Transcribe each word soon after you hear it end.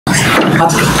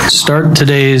start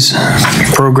today's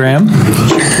program.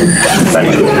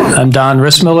 I'm Don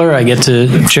Rissmiller. I get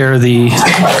to chair the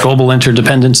Global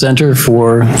Interdependence Center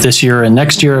for this year and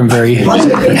next year. I'm very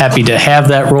happy to have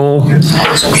that role,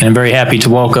 and I'm very happy to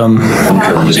welcome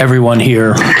everyone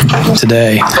here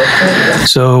today.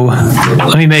 So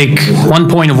let me make one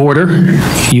point of order.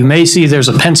 You may see there's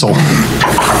a pencil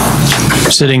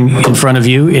sitting in front of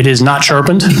you. It is not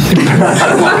sharpened.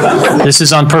 This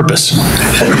is on purpose.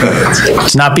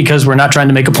 It's not because we're not trying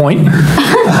to make a point.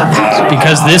 It's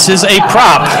because this is a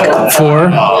prop for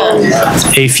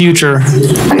a future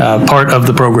part of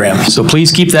the program. So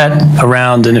please keep that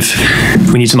around, and if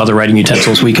we need some other writing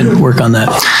utensils, we can work on that.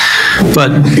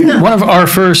 But one of our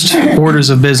first orders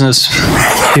of business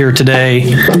here today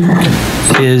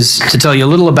is to tell you a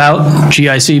little about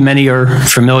GIC. Many are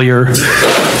familiar,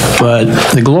 but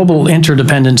the Global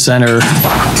Interdependence Center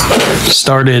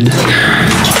started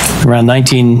around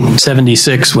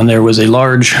 1976 when there was a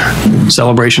large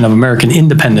celebration of American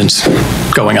independence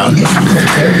going on.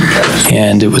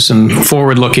 And it was some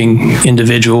forward-looking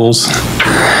individuals,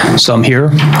 some here,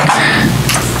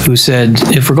 who said,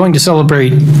 if we're going to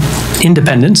celebrate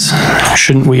independence,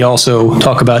 shouldn't we also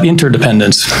talk about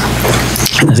interdependence?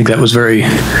 I think that was very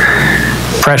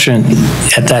prescient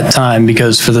at that time,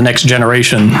 because for the next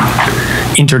generation,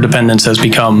 interdependence has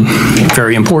become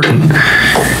very important.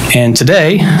 And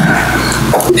today,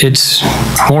 it's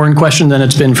more in question than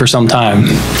it's been for some time.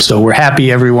 So we're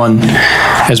happy everyone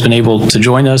has been able to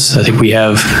join us. I think we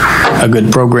have a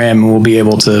good program, and we'll be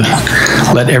able to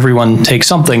let everyone take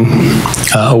something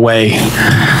away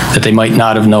that they might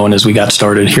not have known as we got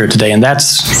started here today. And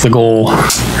that's the goal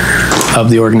of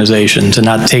the organization, to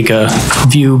not take a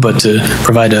view, but to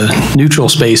provide a neutral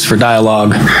space for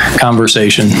dialogue,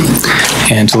 conversation,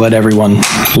 and to let everyone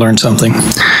learn something.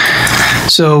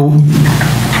 So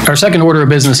our second order of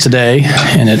business today,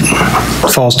 and it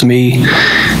falls to me,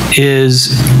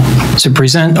 is to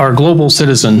present our Global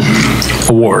Citizen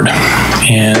Award.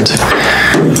 And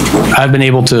I've been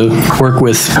able to work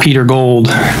with Peter Gold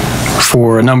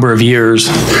for a number of years.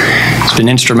 It's been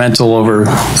instrumental over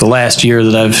the last year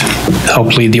that I've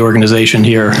helped lead the organization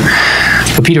here.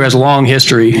 But Peter has a long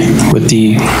history with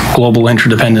the Global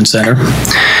Interdependence Center.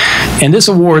 And this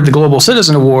award, the Global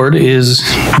Citizen Award, is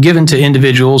given to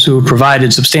individuals who have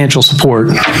provided substantial support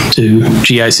to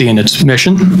GIC and its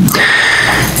mission.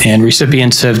 And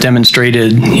recipients have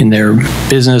demonstrated in their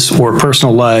business or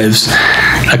personal lives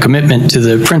a commitment to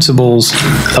the principles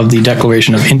of the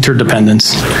Declaration of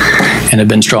Interdependence, and have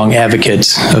been strong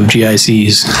advocates of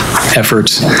GIC's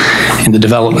efforts in the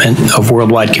development of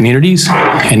worldwide communities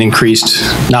and increased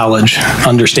knowledge,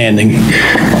 understanding,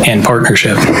 and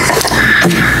partnership.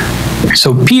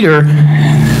 So Peter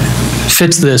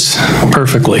fits this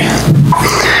perfectly.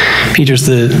 Peter's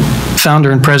the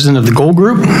founder and president of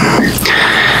TheGoldGroup.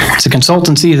 It's a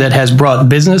consultancy that has brought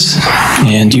business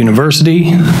and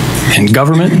university and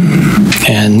government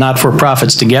and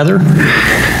not-for-profits together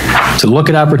to look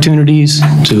at opportunities,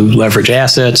 to leverage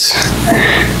assets,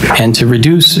 and to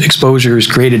reduce exposures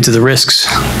created to the risks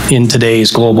in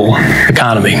today's global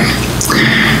economy.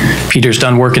 Peter's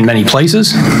done work in many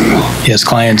places. He has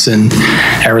clients in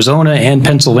Arizona and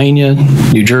Pennsylvania,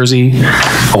 New Jersey,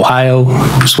 Ohio,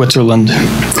 Switzerland,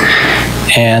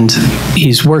 and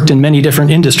he's worked in many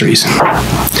different industries.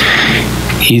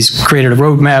 He's created a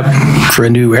roadmap for a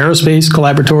new aerospace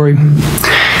collaboratory.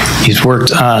 He's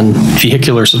worked on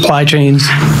vehicular supply chains.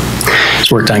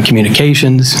 He's worked on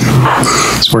communications.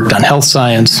 He's worked on health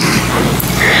science.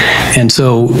 And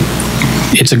so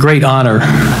it's a great honor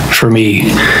for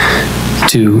me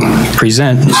to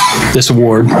present this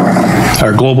award,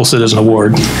 our Global Citizen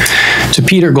Award, to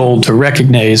Peter Gold, to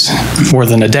recognize more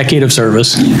than a decade of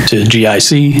service to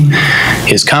GIC,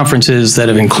 his conferences that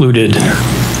have included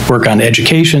work on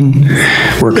education,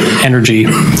 work on energy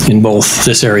in both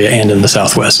this area and in the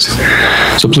Southwest.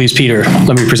 So please, Peter,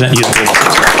 let me present you the Global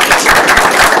Citizen.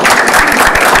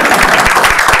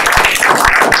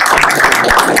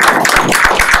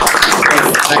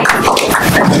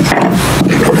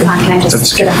 Can I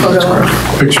just get a photo or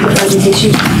picture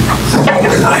presentation?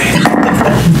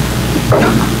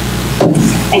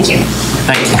 Thank you.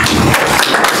 Thank you.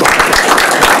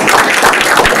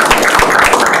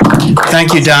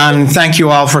 Thank you, Don. Thank you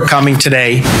all for coming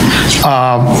today.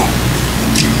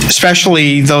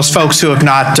 Especially those folks who have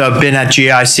not been at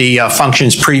GIC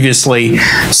functions previously.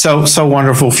 So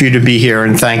wonderful for you to be here,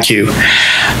 and thank you.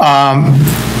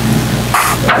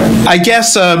 I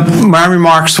guess my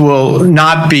remarks will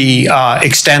not be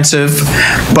extensive,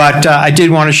 but I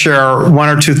did want to share one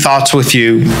or two thoughts with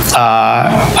you.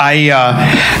 I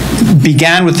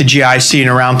began with the GIC in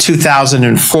around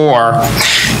 2004,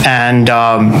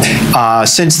 and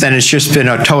since then it's just been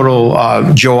a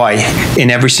total joy in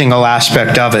every single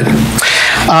aspect of it.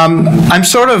 I'm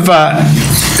sort of,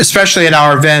 especially at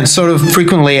our events, sort of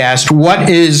frequently asked, what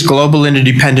is global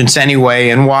interdependence anyway,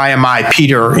 and why am I,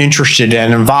 Peter, interested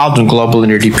and involved in global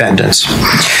interdependence?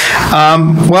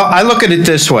 Well, I look at it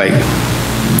this way.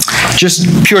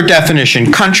 Just pure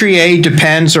definition. Country A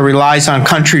depends or relies on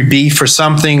country B for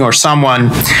something or someone,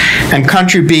 and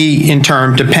country B, in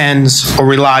turn, depends or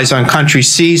relies on country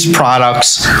C's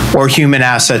products or human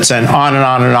assets, and on and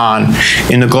on and on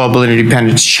in the global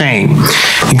interdependence chain.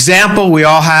 Example, we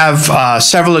all have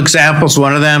several examples.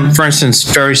 One of them, for instance,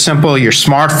 very simple, your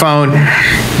smartphone.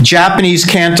 Japanese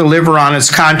can't deliver on its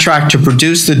contract to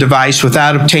produce the device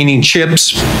without obtaining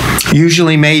chips,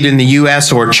 usually made in the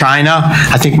US or China.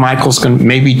 I think Michael's going to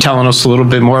maybe telling us a little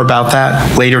bit more about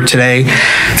that later today.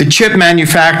 The chip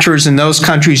manufacturers in those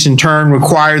countries in turn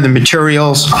require the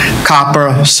materials,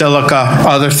 copper, silica,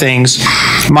 other things,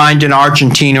 mined in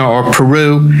Argentina or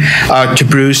Peru to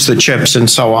produce the chips and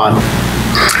so on.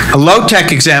 A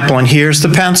low-tech example, and here's the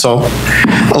pencil.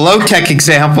 A low-tech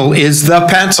example is the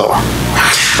pencil.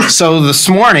 So this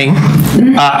morning,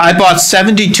 I bought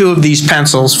 72 of these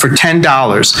pencils for $10.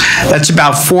 That's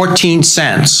about 14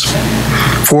 cents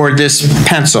for this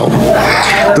pencil.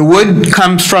 The wood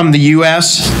comes from the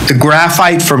US, the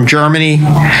graphite from Germany,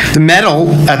 the metal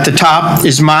at the top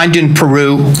is mined in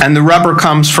Peru, and the rubber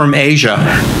comes from Asia.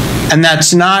 And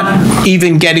that's not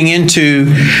even getting into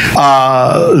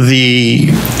the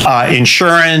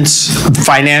insurance,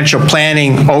 financial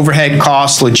planning, overhead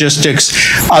costs, logistics,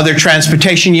 other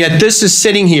transportation, yet this is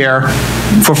sitting here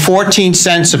for 14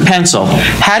 cents a pencil.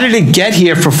 How did it get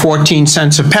here for 14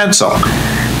 cents a pencil?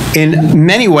 In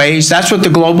many ways, that's what the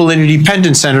Global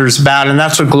Interdependence Center is about, and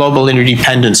that's what global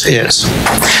interdependence is.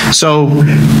 So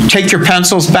take your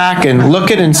pencils back and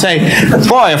look at it and say,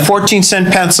 boy, a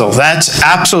 14-cent pencil, that's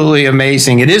absolutely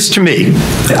amazing. It is to me,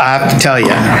 I have to tell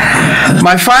you.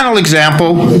 My final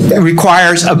example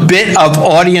requires a bit of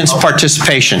audience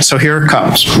participation, so here it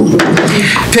comes.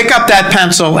 Pick up that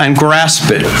pencil and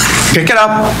grasp it. Pick it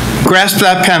up, grasp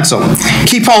that pencil.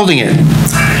 Keep holding it.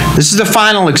 This is the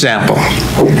final example.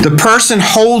 The person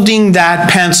holding that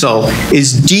pencil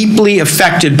is deeply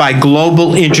affected by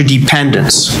global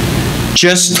interdependence,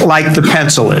 just like the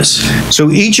pencil is. So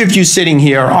each of you sitting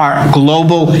here are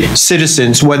global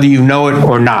citizens, whether you know it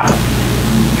or not.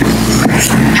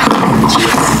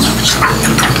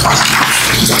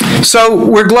 So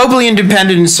we're globally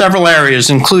independent in several areas,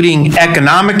 including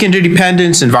economic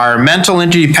interdependence, environmental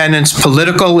interdependence,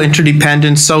 political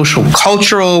interdependence, social,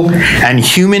 cultural, and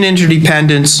human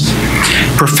interdependence,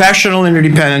 professional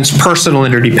interdependence, personal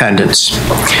interdependence.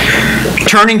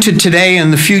 Turning to today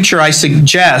and the future, I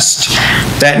suggest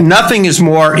that nothing is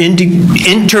more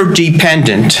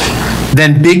interdependent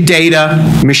than big data,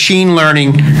 machine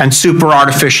learning, and super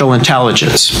artificial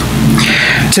intelligence.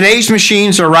 Today's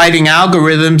machines are writing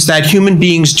algorithms that human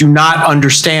beings do not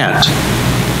understand,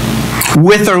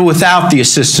 with or without the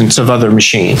assistance of other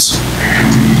machines.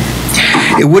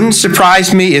 It wouldn't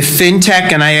surprise me if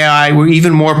fintech and AI were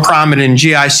even more prominent in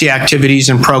GIC activities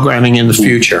and programming in the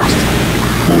future.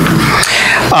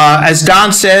 As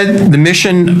Don said, the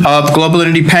mission of Global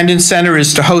Interdependence Center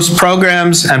is to host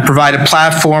programs and provide a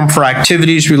platform for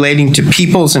activities relating to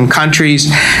peoples and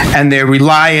countries and their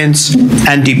reliance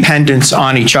and dependence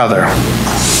on each other.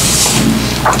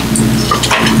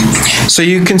 So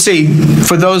you can see,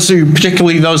 for those of you,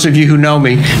 particularly those of you who know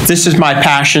me, this is my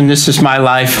passion, this is my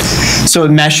life. So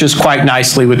it meshes quite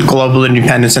nicely with global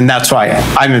independence, and that's why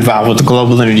I'm involved with the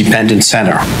Global Interdependence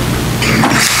Center.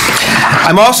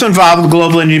 I'm also involved with the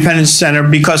Global Interdependence Center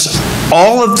because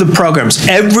all of the programs,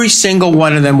 every single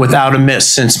one of them without a miss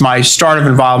since my start of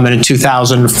involvement in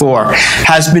 2004,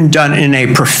 has been done in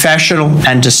a professional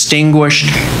and distinguished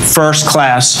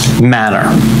first-class manner.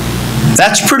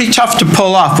 That's pretty tough to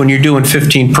pull off when you're doing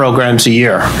 15 programs a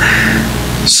year.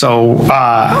 So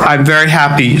I'm very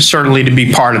happy, certainly, to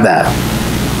be part of that.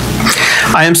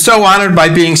 I am so honored by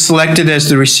being selected as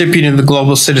the recipient of the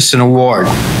Global Citizen Award.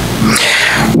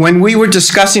 When we were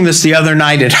discussing this the other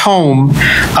night at home,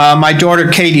 my daughter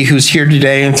Katie, who's here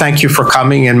today, and thank you for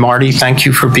coming, and Marty, thank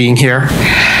you for being here,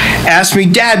 asked me,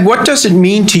 Dad, what does it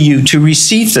mean to you to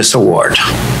receive this award?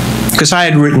 because I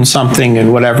had written something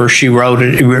and whatever, she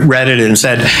read it and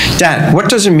said, "Dad, what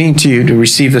does it mean to you to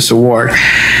receive this award?"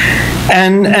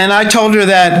 And I told her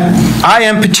that I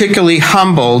am particularly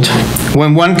humbled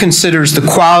when one considers the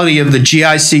quality of the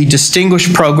GIC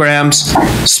distinguished programs,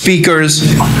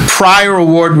 speakers, prior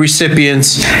award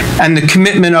recipients, and the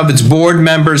commitment of its board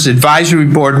members, advisory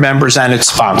board members, and its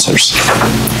sponsors.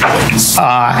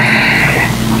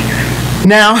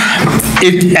 Now,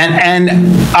 and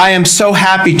I am so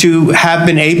happy to have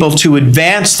been able to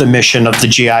advance the mission of the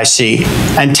GIC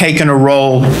and taken a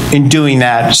role in doing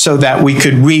that so that we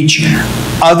could reach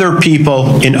other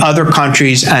people in other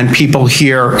countries and people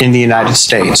here in the United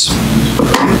States.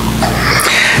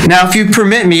 Now, if you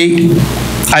permit me,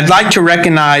 I'd like to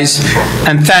recognize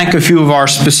and thank a few of our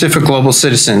specific global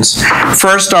citizens.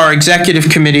 First, our executive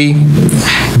committee,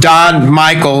 Don,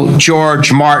 Michael,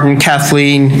 George, Martin,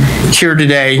 Kathleen, here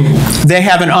today. They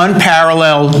have an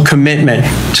unparalleled commitment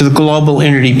to the Global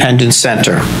Interdependence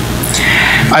Center.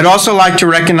 I'd also like to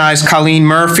recognize Colleen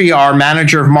Murphy, our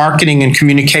Manager of Marketing and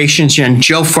Communications, and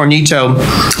Jill Fornito,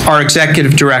 our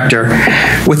Executive Director.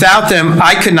 Without them,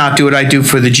 I could not do what I do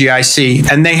for the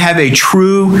GIC, and they have a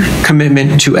true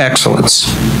commitment to excellence.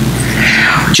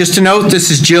 Just to note, this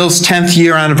is Jill's 10th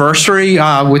year anniversary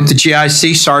with the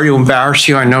GIC. Sorry to embarrass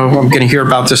you. I know I'm going to hear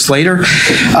about this later.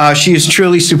 She is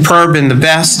truly superb and the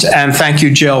best, and thank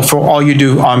you, Jill, for all you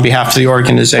do on behalf of the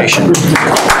organization.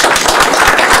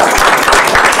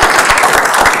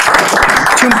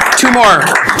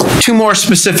 Two more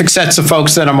specific sets of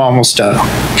folks that I'm almost done.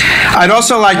 I'd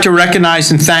also like to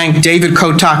recognize and thank David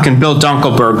Kotak and Bill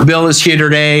Dunkelberg. Bill is here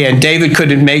today, and David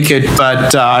couldn't make it,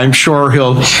 but I'm sure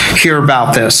he'll hear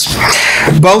about this.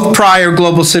 Both prior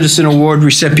Global Citizen Award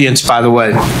recipients, by the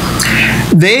way.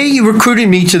 They recruited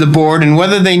me to the board, and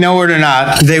whether they know it or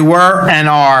not, they were and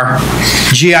are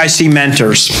GIC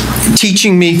mentors,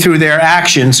 teaching me through their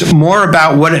actions more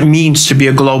about what it means to be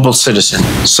a global citizen.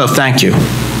 So thank you.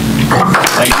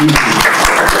 Thank you.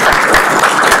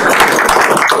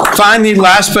 Finally,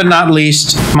 last but not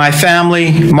least, my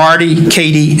family, Marty,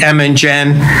 Katie, Emma, and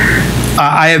Jen.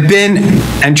 I have been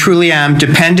and truly am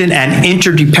dependent and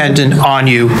interdependent on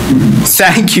you.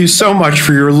 Thank you so much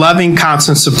for your loving,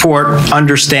 constant support,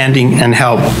 understanding, and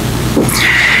help.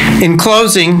 In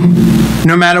closing,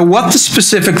 no matter what the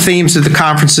specific themes of the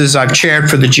conferences I've chaired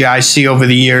for the GIC over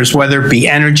the years, whether it be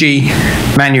energy,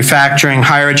 manufacturing,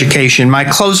 higher education, my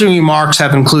closing remarks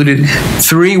have included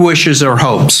 3 wishes or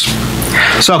hopes.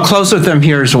 So I'll close with them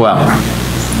here as well.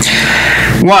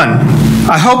 1,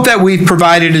 I hope that we've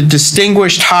provided a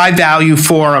distinguished, high-value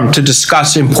forum to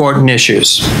discuss important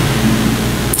issues.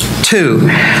 2,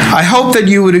 I hope that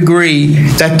you would agree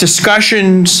that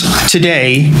discussions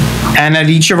today and at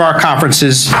each of our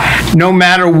conferences, no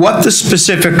matter what the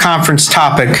specific conference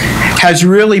topic, has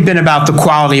really been about the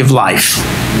quality of life,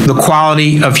 the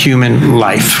quality of human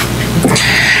life.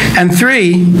 And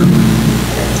 3,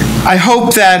 I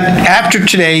hope that after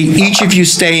today, each of you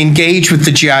stay engaged with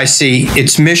the GIC,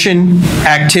 its mission,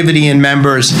 activity, and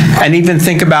members, and even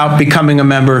think about becoming a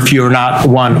member if you're not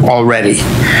one already.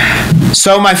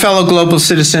 So, my fellow global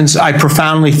citizens, I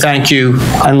profoundly thank you,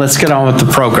 and let's get on with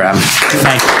the program.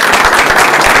 Thank you.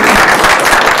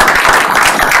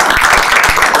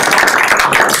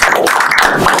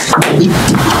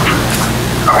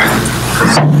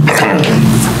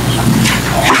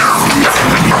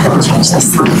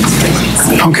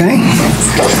 Okay.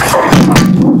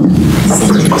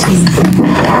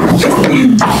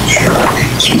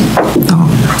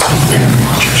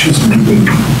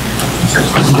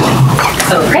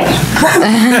 Okay.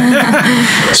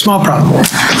 Small problem.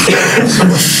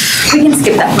 We can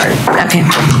skip that part. Okay.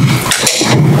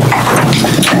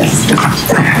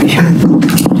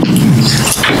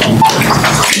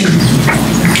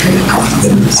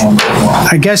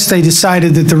 I guess they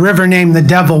decided that the river named the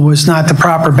devil was not the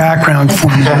proper background for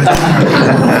me.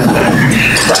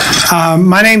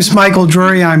 My name's Michael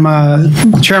Drury. I'm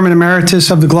Chairman Emeritus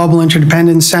of the Global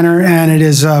Interdependence Center, and it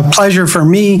is a pleasure for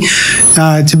me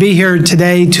to be here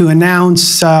today to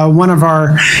announce one of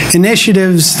our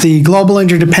initiatives, the Global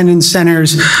Interdependence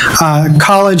Center's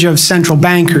College of Central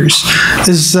Bankers. This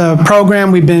is a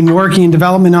program we've been working in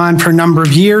development on for a number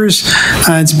of years.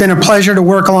 It's been a pleasure to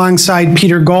work alongside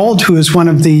Peter Gold, who is one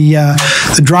of the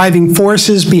driving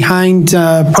forces behind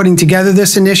putting together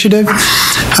this initiative,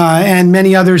 and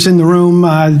many others in the room,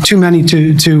 too many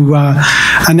to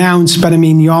announce, but I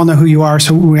mean, you all know who you are,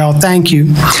 so we all thank you.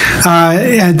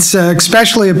 It's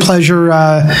especially a pleasure,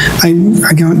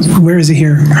 where is he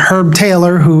here? Herb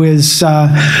Taylor, who is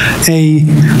a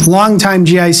longtime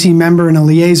GIC member and a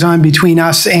liaison between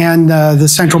us and the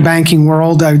central banking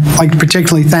world. I'd like to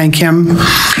particularly thank him.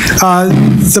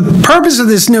 The purpose of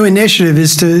this new initiative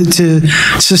is to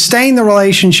sustain the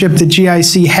relationship that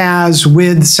GIC has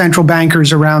with central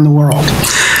bankers around the world.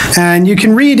 And you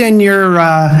can read in your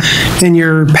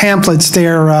pamphlets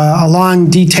there a long,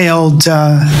 detailed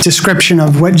description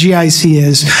of what GIC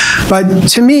is. But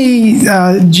to me,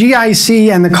 GIC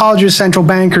and the College of Central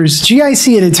Bankers,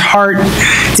 GIC at its heart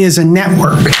is a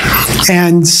network.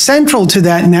 And central to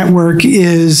that network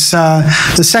is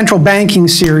the Central Banking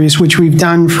Series, which we've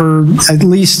done for at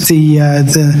least the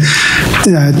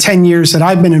 10 years that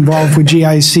I've been involved with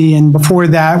GIC, and before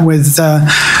that with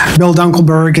Bill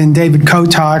Dunkelberg and David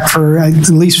Kotok for at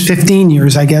least 15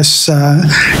 years, I guess,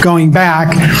 going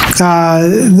back.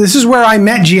 This is where I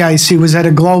met GIC, was at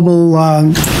a global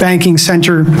banking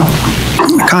center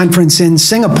conference in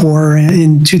Singapore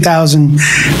in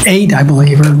 2008, I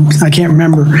believe, or I can't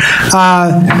remember.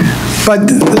 But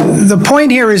the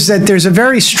point here is that there's a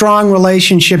very strong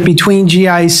relationship between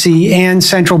GIC and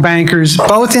central bankers,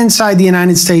 both inside the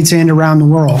United States and around the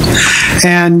world.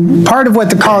 And part of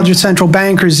what the College of Central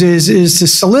Bankers is to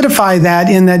solidify that,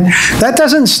 in that that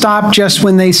doesn't stop just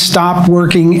when they stop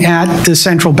working at the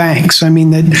central banks. I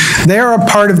mean, that they're a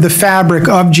part of the fabric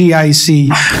of GIC.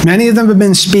 Many of them have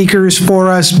been speakers for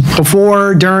us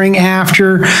before, during,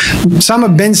 after. Some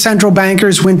have been central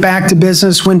bankers, went back to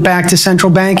business, went back to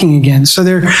central banking again. So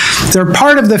they're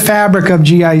part of the fabric of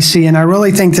GIC, and I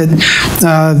really think that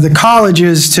the college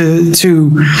is to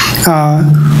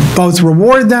both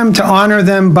reward them, to honor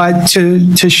them, but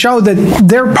to show that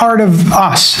they're part of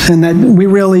us and that we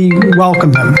really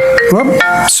welcome them. Whoop,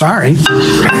 sorry.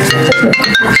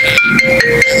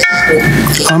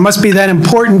 It must be that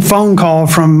important phone call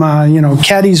from,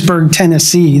 Gettysburg,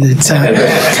 Tennessee, that's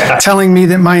telling me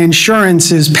that my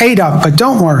insurance is paid up, but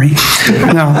don't worry.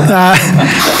 No.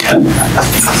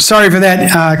 Sorry for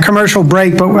that commercial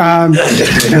break, but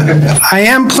I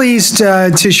am pleased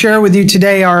to share with you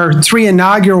today our 3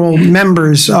 inaugural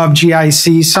members of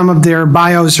GIC. Some of their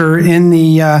bios are in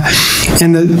the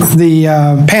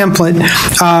pamphlet.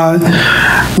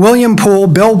 William Poole,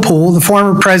 Bill Poole, the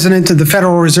former president of the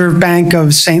Federal Reserve Bank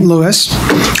of St. Louis.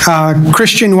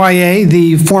 Christian Noyer,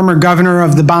 the former governor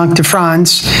of the Banque de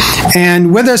France.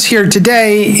 And with us here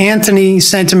today, Tony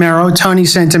Santomero,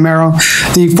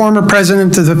 the former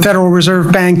president of the Federal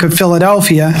Reserve Bank of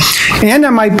Philadelphia. And I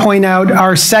might point out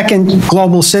our second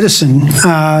global citizen.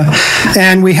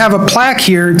 And we have a plaque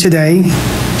here today.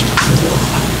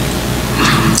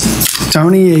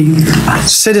 Tony, a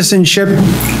citizenship,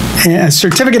 a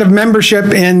certificate of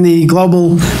membership in the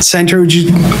Global Center. Would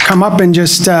you come up and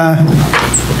just... we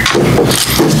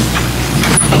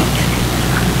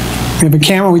have a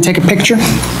camera, we take a picture.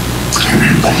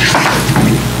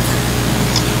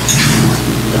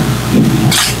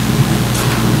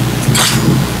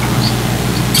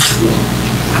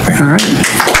 All right.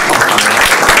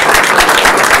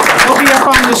 We'll be up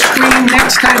on the screen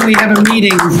next time we have a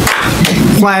meeting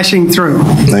flashing through.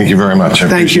 Thank you very much.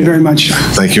 Thank you very much.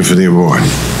 Thank you for the award.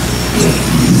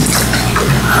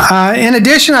 In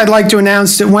addition, I'd like to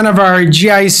announce that one of our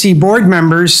GIC board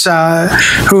members,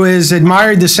 who has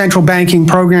admired the central banking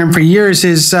program for years,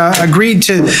 has agreed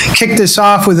to kick this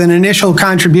off with an initial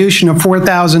contribution of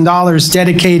 $4,000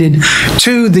 dedicated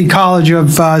to the College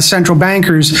of Central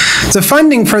Bankers. The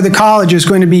funding for the college is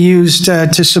going to be used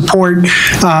to support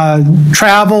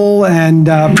travel and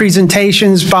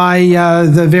presentations by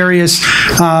the various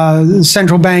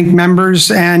central bank members,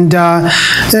 and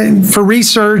for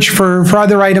research, for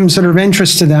other items that are of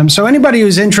interest to them. So anybody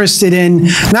who's interested in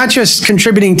not just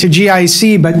contributing to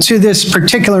GIC, but to this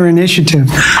particular initiative,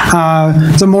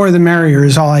 the more the merrier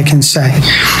is all I can say.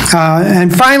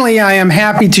 And finally, I am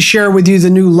happy to share with you the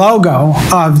new logo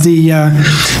of the,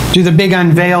 do the big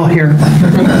unveil here.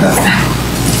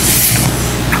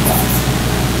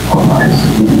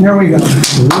 There we go.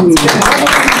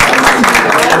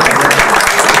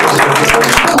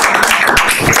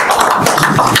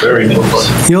 Very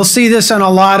nice. You'll see this on a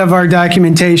lot of our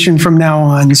documentation from now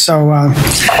on. So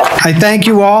I thank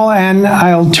you all, and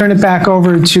I'll turn it back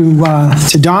over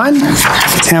to Don,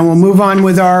 and we'll move on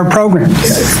with our program.